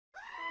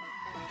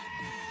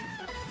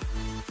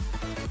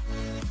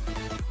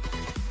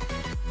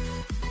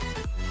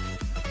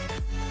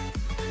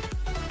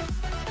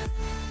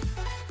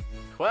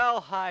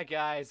Well, hi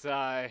guys,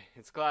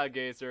 it's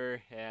Cloudgazer,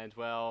 and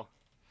well,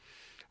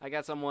 I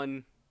got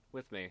someone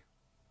with me.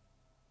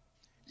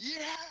 Yay!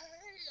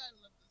 I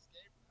love this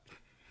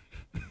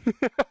game.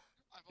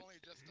 I've only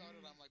just started.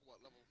 I'm like, what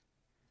level?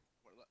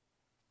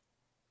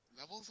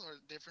 Levels are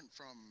different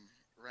from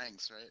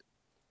ranks, right?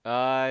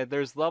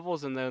 There's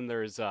levels and then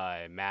there's,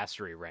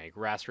 mastery rank.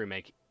 Mastery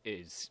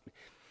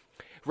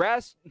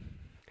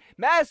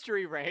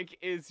rank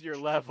is your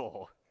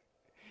level.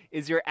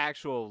 Is your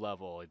actual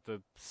level.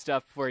 The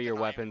stuff for your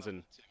weapons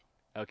and...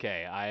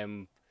 Okay, I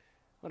am...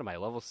 What am I,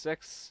 level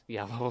 6?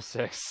 Yeah, level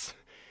 6.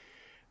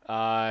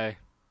 We're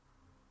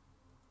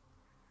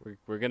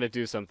gonna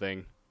do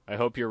something. I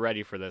hope you're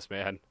ready for this,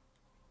 man.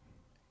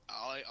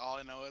 All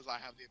I know is I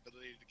have the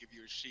ability to give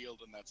you a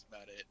shield, and that's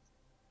about it.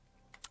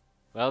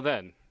 Well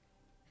then.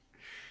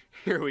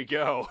 Here we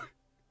go.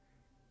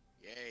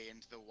 Yay,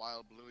 into the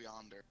wild blue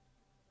yonder.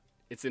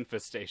 It's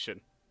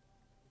infestation.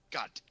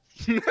 God.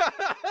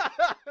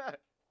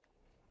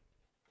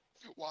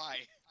 Why?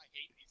 I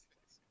hate these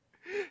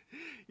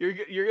things.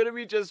 You're gonna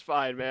be just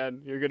fine,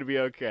 man. You're gonna be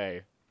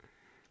okay.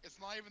 It's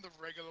not even the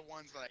regular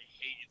ones that I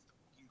hate, it's the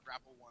fucking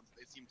grapple ones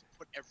they seem to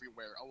put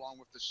everywhere, along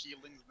with the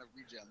shieldings and the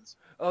regens.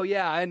 Oh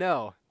yeah, I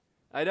know.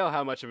 I know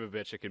how much of a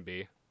bitch it can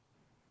be.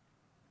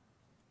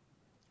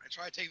 I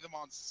tried to take them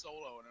on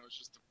solo, and it was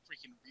just the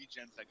freaking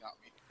regens that got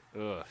me.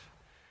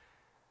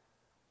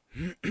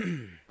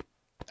 Ugh.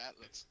 That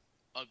looks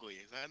ugly.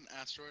 Is that an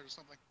asteroid or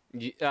something?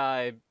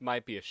 It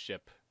might be a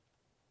ship.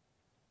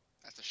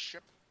 That's a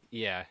ship?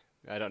 Yeah,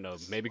 I don't know.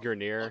 Maybe This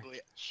Grineer.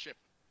 ugly ship.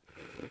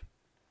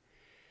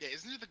 Yeah,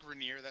 isn't it the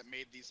Grineer that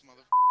made these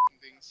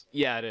motherfucking things?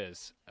 Yeah, it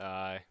is.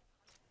 I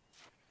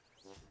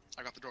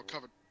got the door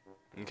covered.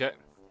 Okay.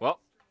 Well,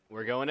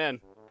 we're going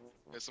in.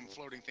 There's some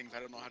floating things.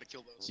 I don't know how to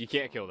kill those. You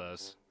can't kill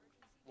those.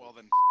 Well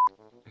then,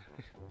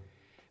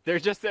 They're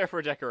just there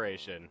for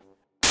decoration.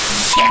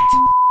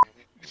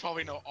 you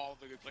probably know all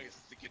the good places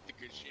to get the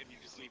good shit, and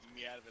you're just leaving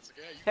me out of it. It's like,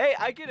 yeah, you... Hey,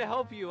 I can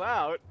help you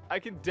out. I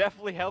can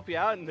definitely help you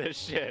out in this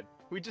shit.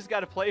 We just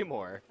gotta play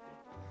more.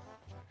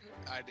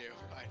 I do need to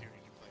play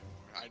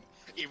more.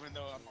 Even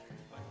though I'm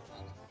playing a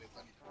lot of this,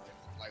 I need to play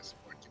more life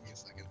support. Give me a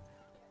second.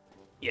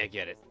 Yeah,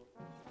 get it.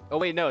 Oh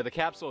wait, no, the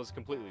capsule is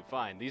completely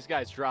fine. These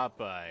guys drop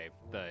the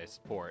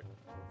support.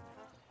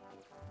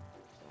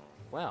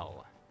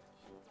 Well.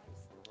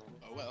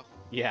 Oh well.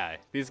 Yeah,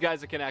 these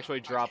guys can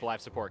actually drop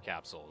life support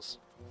capsules.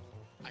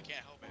 I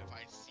can't help it. If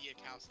I see a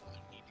capsule, I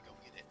need to go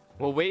get it.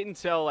 Well, wait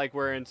until like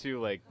we're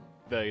into like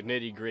the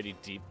nitty gritty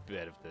deep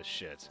bit of this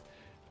shit.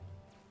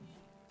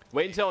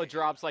 Wait until it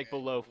drops like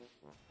below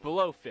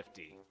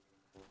 50.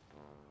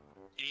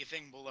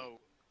 Anything below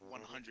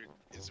 100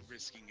 is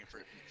risking it for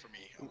me,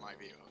 in my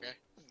view. Okay.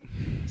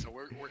 So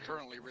we're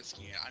currently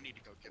risking it. I need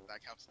to go get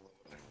that capsule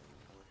over there.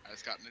 I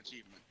just got an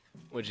achievement.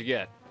 What'd you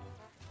get?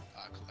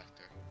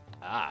 Collector.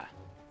 Ah.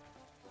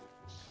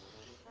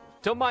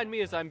 Don't mind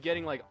me as I'm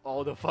getting like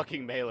all the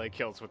fucking melee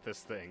kills with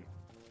this thing.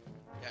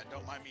 Yeah,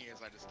 don't mind me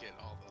as I just get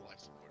all the life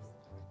support.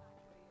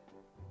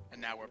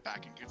 And now we're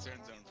back in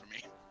concern zone for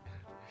me.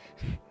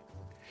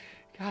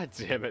 God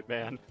damn it,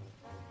 man.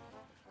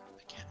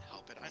 I can't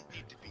help it. I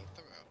need to be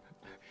thorough.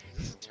 Is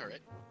this a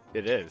turret?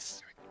 It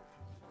is.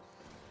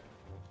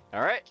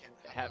 Alright.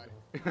 Fire!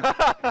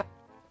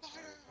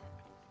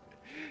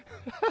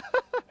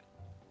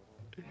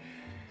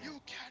 You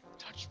can't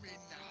touch me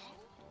now.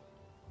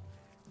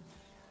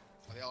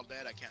 Are they all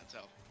dead? I can't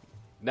tell.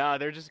 Nah,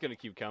 they're just gonna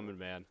keep coming,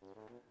 man.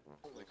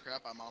 Holy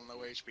crap, I'm on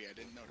low HP. I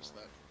didn't notice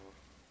that.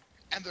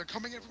 And they're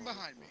coming in from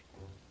behind me.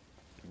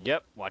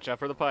 Yep, watch out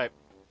for the pipe.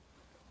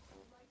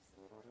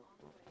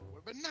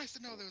 Would have been nice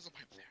to know there was a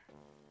pipe there.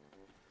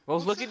 Well,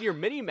 What's look that? at your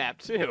mini-map,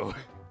 too.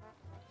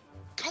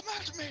 Come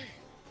at me!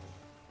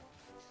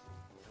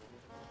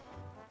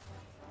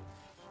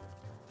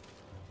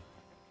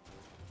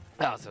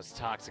 Oh, those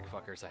toxic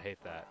fuckers, I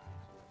hate that.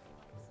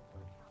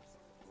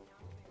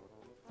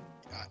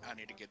 I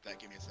need to get that.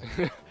 Give me a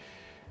second.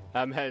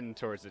 I'm heading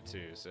towards it,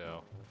 too,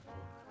 so...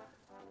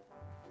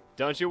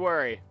 Don't you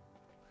worry.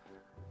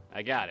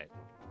 I got it.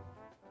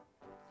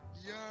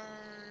 Yay!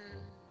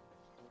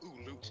 Ooh,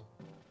 loot.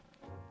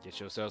 Get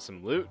yourself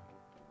some loot.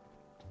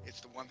 It's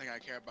the one thing I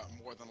care about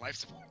more than life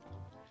support.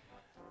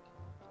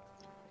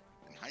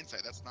 In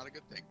hindsight, that's not a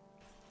good thing.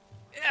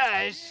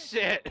 Yeah,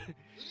 shit!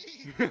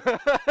 Leave.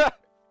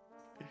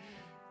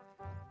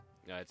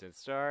 It's in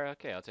star.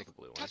 Okay, I'll take a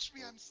blue one. Touch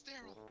me, I'm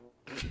sterile.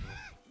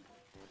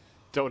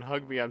 Don't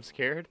hug me, I'm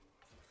scared.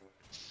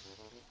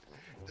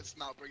 Let's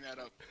not bring that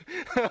up.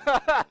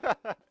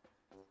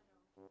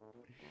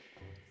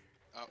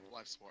 Oh,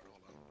 life support,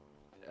 hold on.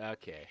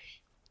 Okay.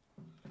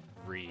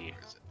 Where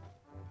is it?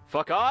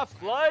 Fuck off,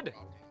 Flood!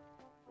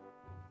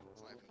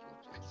 It's not even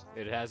dropped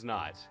yet. It has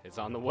not. It's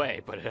on the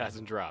way, but it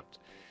hasn't dropped.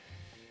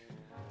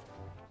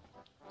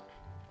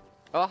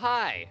 Oh,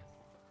 hi!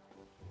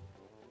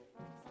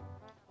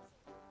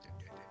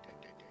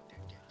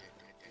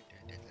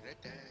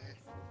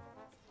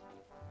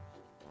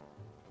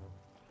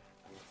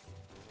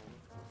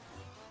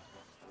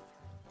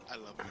 I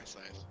love my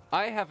scythe.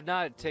 I have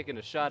not taken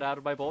a shot out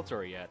of my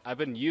bolter yet. I've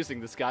been using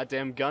this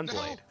goddamn gunblade.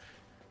 No!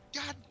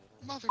 God,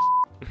 mother.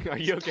 Are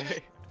you Stop okay?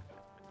 it.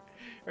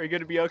 Are you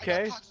gonna be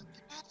okay? I got toxic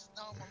gas,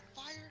 now I'm on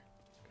fire.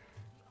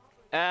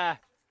 Ah.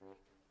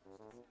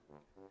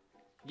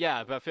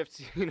 Yeah, about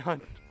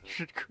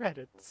 1,500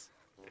 credits.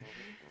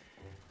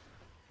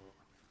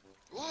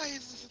 Why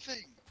is this a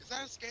thing? Is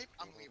that escape?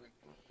 I'm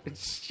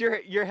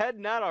leaving. You're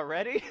heading out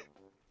already?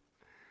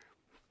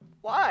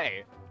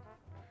 Why?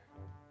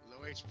 Low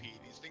HP.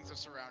 These things are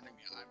surrounding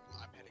me.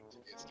 I'm heading to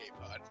the escape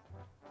pod.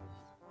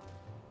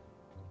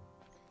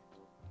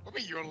 What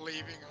do you mean you're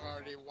leaving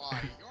already?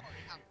 Why? You're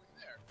already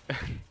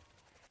halfway there.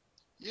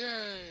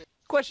 Yay!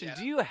 Question, Yeah.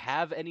 do you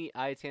have any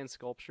Itan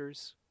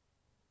sculptures?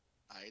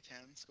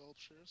 Itan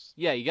sculptures?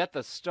 Yeah, you got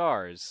the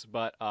stars,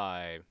 but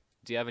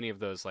do you have any of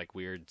those like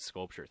weird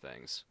sculpture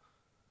things?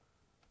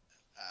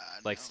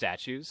 Like No,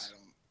 statues?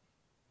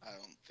 I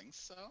don't think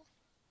so.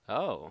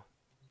 Oh.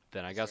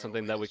 Then I Is got there a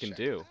something way that to we can check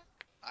do. that?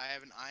 I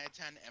have an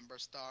Iatan Ember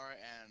Star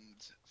and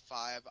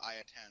 5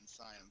 Iatan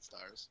Cyan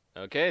Stars.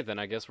 Okay, then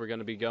I guess we're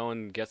gonna be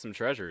going get some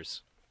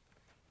treasures.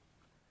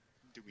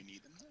 Do we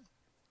need them though?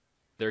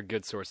 They're a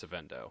good source of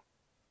endo.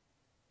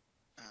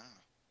 Ah.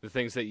 The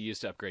things that you use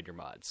to upgrade your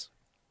mods.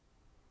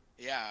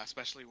 Yeah,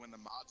 especially when the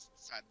mods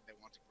decide they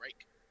want to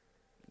break.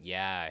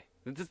 Yeah.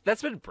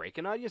 That's been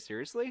breaking on you,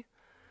 seriously?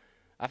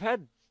 I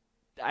have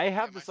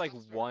Yeah, this my like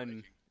stuff's been one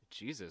breaking.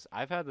 Jesus,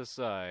 I've had this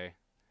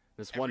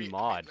this Every- one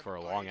mod wait, for a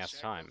before I long ass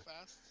check time. real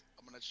fast,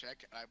 I'm gonna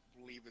check. I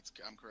believe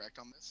I'm correct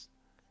on this.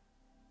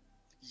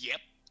 Yep,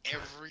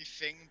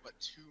 everything but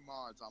 2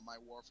 mods on my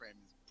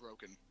Warframe is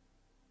broken.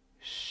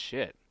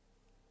 Shit.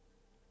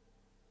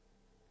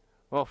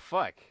 Well,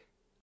 fuck.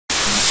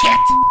 Shit!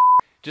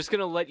 Just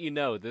gonna let you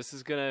know, this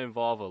is gonna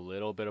involve a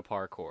little bit of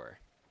parkour.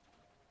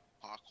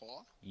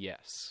 Parkour.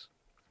 Yes.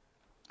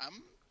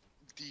 I'm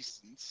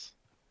decent.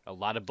 A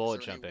lot of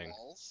bullet Is there any jumping.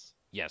 walls?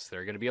 Yes,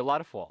 there are gonna be a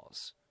lot of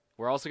walls.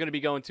 We're also gonna be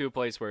going to a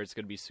place where it's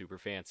gonna be super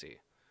fancy.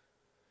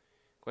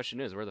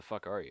 Question is, where the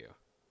fuck are you?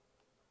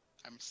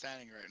 I'm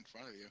standing right in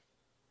front of you.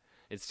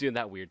 It's doing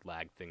that weird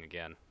lag thing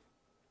again.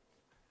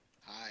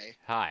 Hi.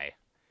 Hi.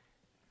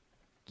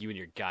 You and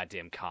your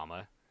goddamn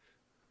comma.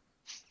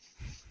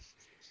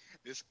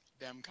 This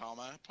damn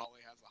comma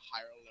probably has a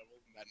higher level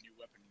than that new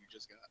weapon you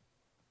just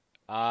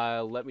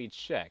got. Let me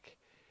check.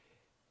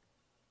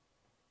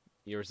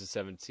 Yours is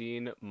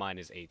 17, mine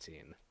is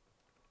 18.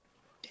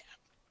 Yeah.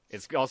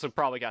 It's also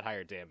probably got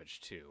higher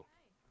damage, too.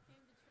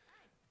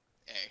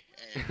 Hey.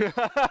 Mine's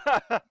used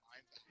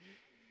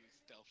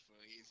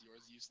stealthily. Is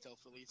yours used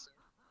stealthily, sir?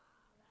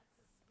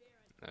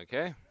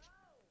 Okay.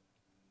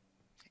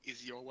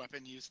 Is your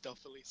weapon used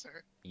stealthily,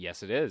 sir?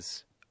 Yes, it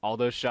is. All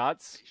those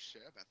shots, Are you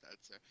sure about that,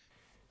 sir?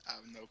 I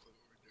have no clue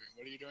what we're doing.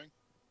 What are you doing?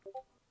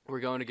 we're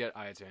going to get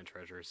Iatan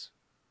treasures.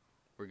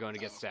 We're going to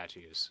get Oh.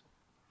 statues.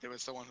 There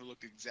was someone who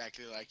looked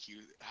exactly like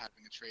you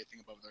having a tray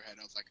thing above their head.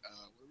 I was like,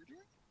 what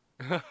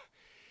are we doing?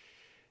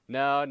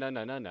 No, no,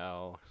 no, no,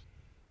 no.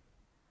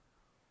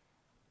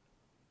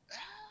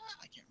 Ah,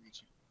 I can't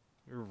reach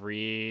you.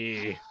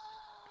 Re.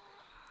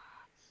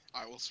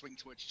 Alright, we'll swing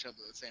towards each other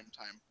at the same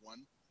time.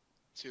 1,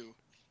 2,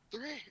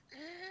 3.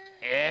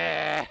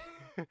 Yeah.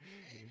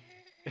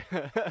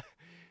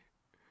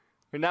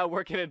 We're not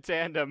working in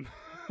tandem.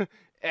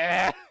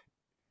 Eh.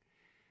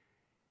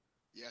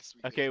 Yes,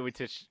 we Okay,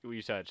 did.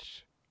 we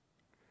touched.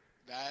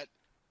 That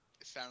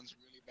sounds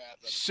really bad.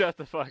 That's Shut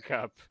the fuck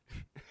up.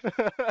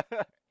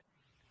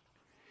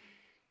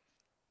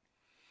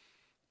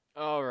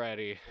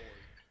 Alrighty.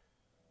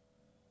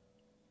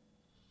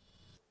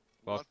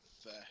 Well- What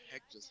the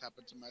heck just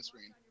happened to my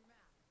screen?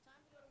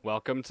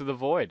 Welcome to the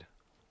void.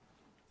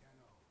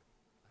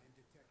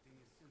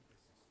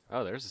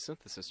 Oh, there's a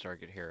synthesis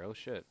target here. Oh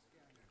shit.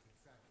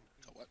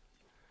 Oh, what?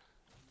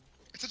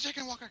 It's a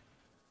chicken walker!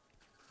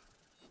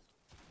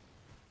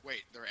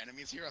 Wait, there are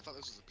enemies here? I thought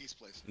this was a peace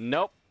place.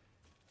 Nope.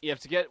 You have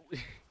to get.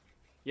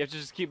 You have to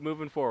just keep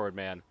moving forward,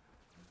 man.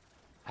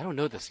 I don't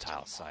know this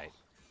tile site.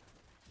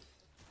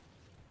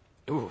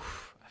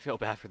 Oof. I feel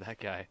bad for that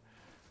guy.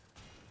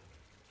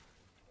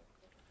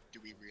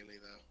 Do we really,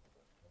 though?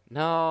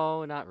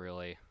 No, not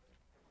really.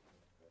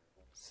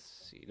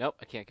 Let's see. Nope,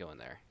 I can't go in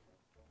there.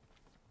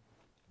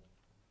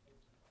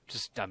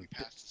 Just We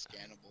passed the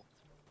scannable.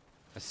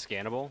 a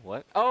scannable.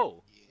 What?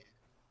 Oh, Yeah.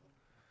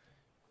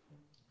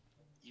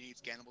 You need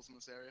scannables in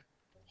this area?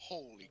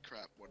 Holy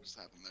crap, what just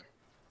happened there?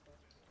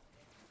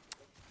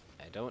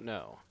 I don't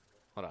know.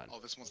 Hold on. Oh,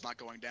 this one's not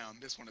going down.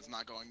 This one is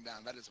not going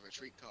down. That is a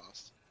retreat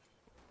cost.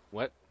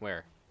 What?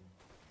 Where?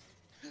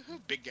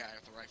 Big guy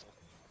with the rifle.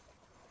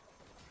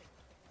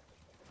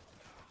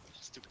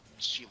 Stupid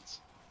shields.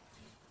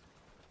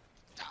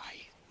 Die,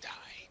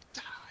 die,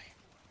 die.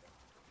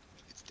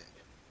 It's dead.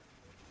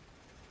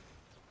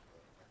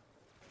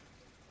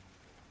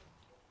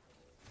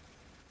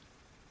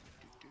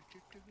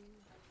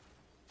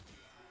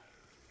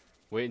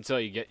 Wait until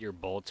you get your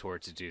Boltor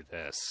to do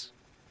this.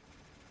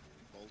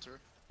 Bolter?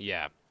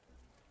 Yeah,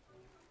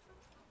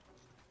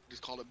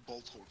 Just called it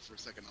Boltor for a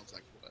second. I was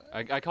like,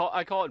 what?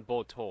 I call it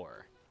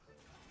Boltor.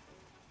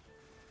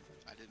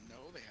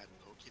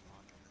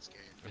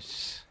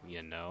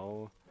 You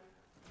know.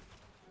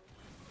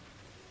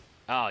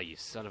 Oh, you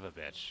son of a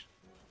bitch.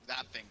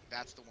 That thing,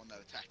 that's the one that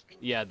attacked me.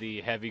 Yeah,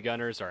 the heavy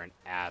gunners are an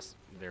ass.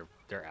 They're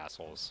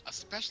assholes.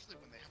 Especially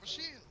when they have a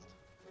shield.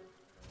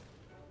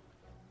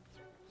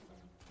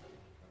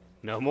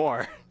 No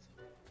more.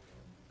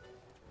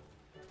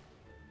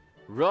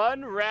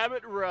 Run,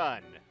 rabbit,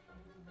 run.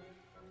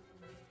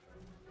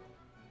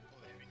 Oh,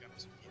 the heavy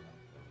gunners are healing.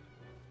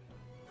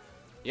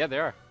 Yeah, they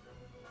are.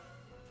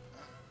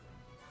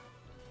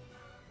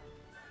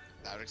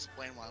 That would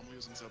explain why I'm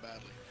losing so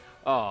badly.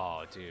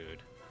 Oh,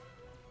 dude.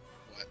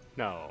 What?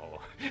 No.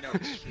 You know,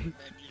 men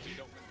usually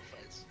don't win the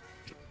fights.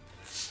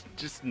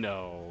 Just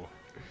no.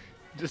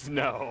 Just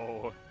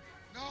no.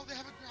 No, they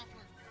have a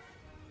grappler.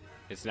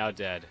 It's now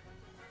dead.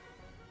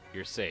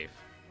 You're safe.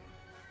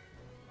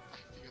 I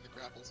fear the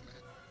grapples, man.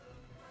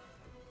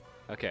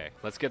 Okay,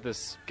 let's get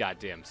this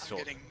goddamn I'm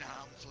sculpture. getting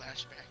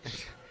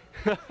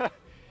flashbacks.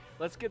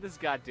 Let's get this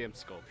goddamn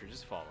sculpture.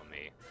 Just follow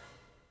me.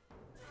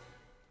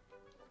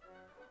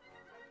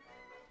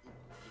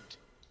 Loot.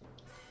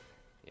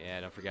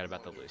 Yeah, don't forget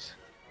about the loot.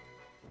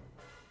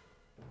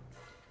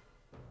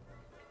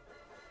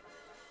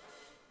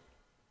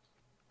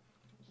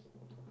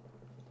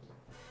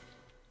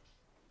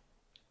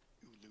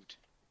 Ooh, loot.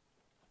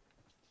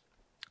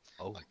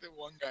 Oh. Like the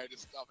one guy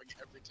just stopping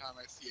every time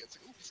I see it. It's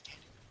like,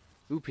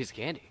 ooh, piece of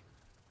candy. Ooh,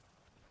 piece of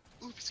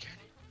candy. Ooh, piece of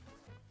candy.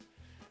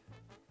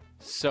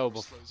 So Which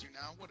before slows you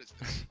now? What is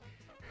this?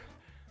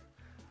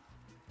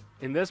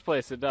 in this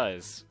place it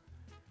does.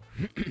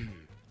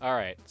 All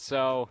right,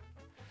 so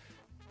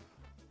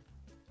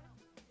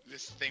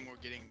This thing we're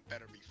getting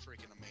better be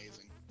freaking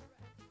amazing.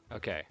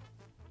 okay.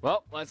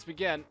 Well, let's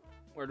begin.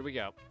 Where do we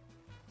go?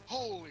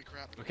 Holy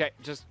crap. Okay,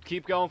 just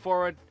keep going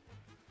forward.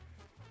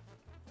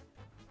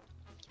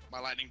 My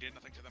lightning did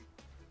nothing to them.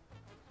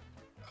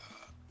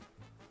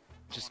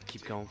 Just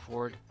keep going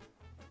forward.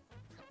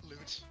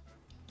 Loot.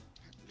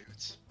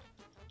 Loot.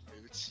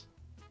 Loot.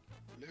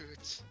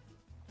 Loot.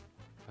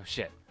 Oh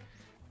shit.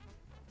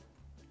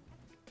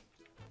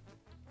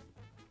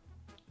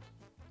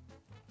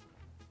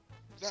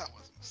 That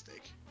was a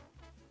mistake.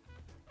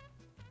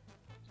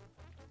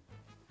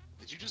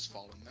 Did you just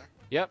fall in there?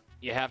 Yep,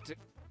 you have to.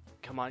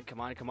 Come on, come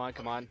on, come on,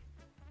 come on.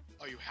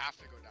 Oh, you have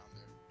to go down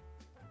there.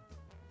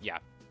 Yeah.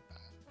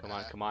 Come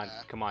on, come on,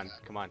 come on,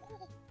 come on.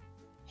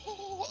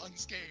 Oh,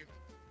 unscathed.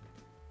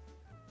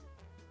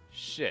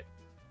 Shit.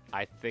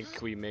 I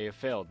think we may have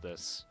failed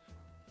this.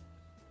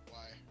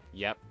 Why?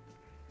 Yep.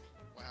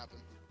 What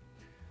happened?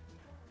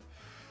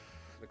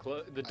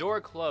 The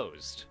door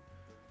closed.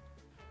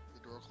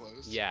 The door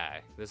closed? Yeah,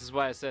 this is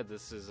why I said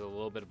this is a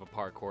little bit of a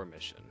parkour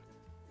mission.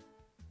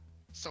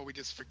 So we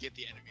just forget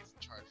the enemies and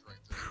charge right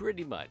through.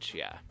 Pretty much,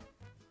 yeah.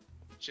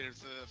 Shit, if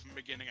from the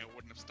beginning I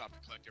wouldn't have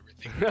stopped to collect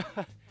everything.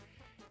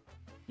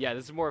 Yeah,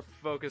 this is more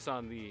focus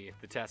on the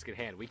task at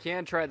hand. We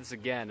can try this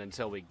again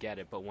until we get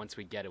it, but once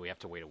we get it, we have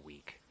to wait a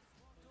week.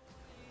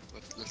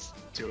 Let's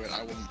do it.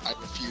 I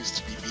refuse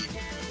to be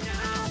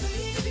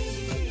beaten.